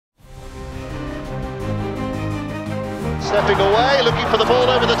Stepping away, looking for the ball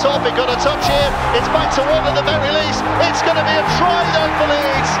over the top. It got a touch here. It's back to one at the very least. It's going to be a try then for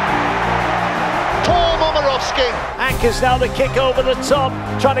Leeds. Poor MOMIROVSKI. Anchors now the kick over the top,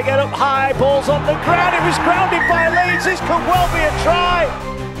 trying to get up high, ball's on the ground, it was grounded by Leeds, this could well be a try.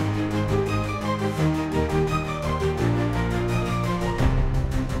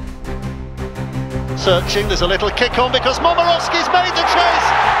 Searching, there's a little kick on because MOMIROVSKI's made the chase.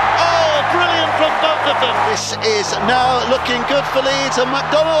 Oh, brilliant from both of them. This is now looking good for Leeds, and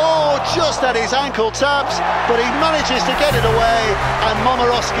McDonald just had his ankle tapped, but he manages to get it away, and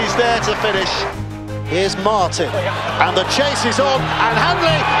MOMIROVSKI's there to finish. Here's Martin, and the chase is on, and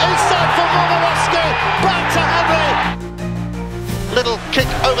Hanley inside for MOMIROVSKI, back to Hanley. Little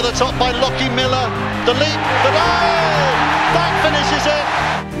kick over the top by Lockie Miller, the leap, the goal, that finishes it.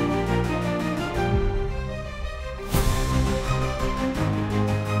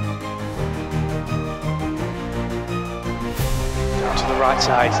 To the right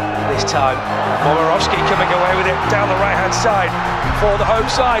side this time. MOMIROVSKI coming away with it down the right hand side for the home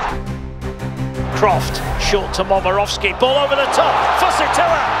side. Croft, short to MOMIROVSKI, ball over the top,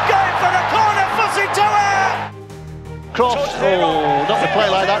 Fusitua, going for the corner, Fusitua! Croft, oh, not to play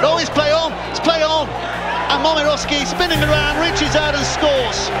like that. No, it's play on, and MOMIROVSKI spinning around, reaches out and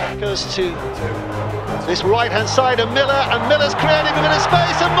scores. Goes to this right-hand side of Miller, and Miller's creating a bit of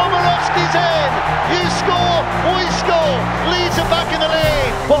space, and MOMIROVSKI's in. You score, we score. Leeds are back in the lead.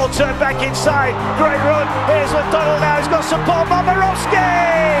 Ball turned back inside, great run. Here's McDonald now, he's got support.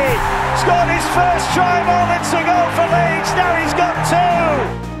 MOMIROVSKI scored his first try moments ago for Leeds. Now he's got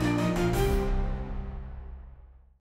two.